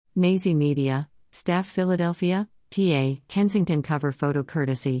Maisie Media, Staff Philadelphia, PA, Kensington cover photo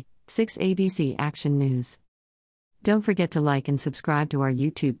courtesy, 6 ABC Action News. Don't forget to like and subscribe to our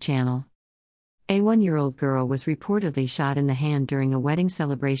YouTube channel. A 1-year-old girl was reportedly shot in the hand during a wedding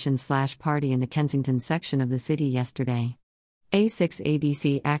celebration/party in the Kensington section of the city yesterday. A6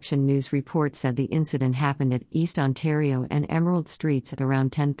 ABC Action News report said the incident happened at East Ontario and Emerald Streets at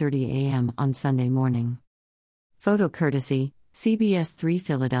around 10:30 a.m. on Sunday morning. Photo courtesy, CBS 3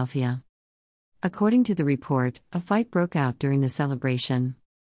 Philadelphia. According to the report, a fight broke out during the celebration.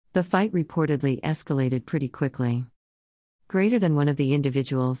 The fight reportedly escalated pretty quickly. Greater than one of the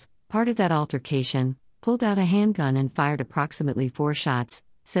individuals, part of that altercation, pulled out a handgun and fired approximately 4 shots,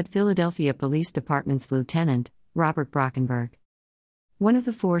 said Philadelphia Police Department's Lieutenant, Robert Brockenberg. One of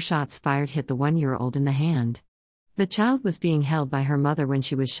the 4 shots fired hit the 1-year-old in the hand. The child was being held by her mother when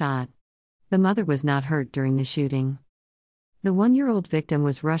she was shot. The mother was not hurt during the shooting. The 1-year-old victim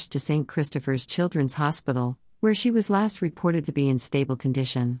was rushed to St. Christopher's Children's Hospital, where she was last reported to be in stable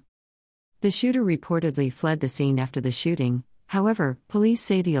condition. The shooter reportedly fled the scene after the shooting. However, police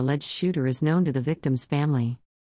say the alleged shooter is known to the victim's family.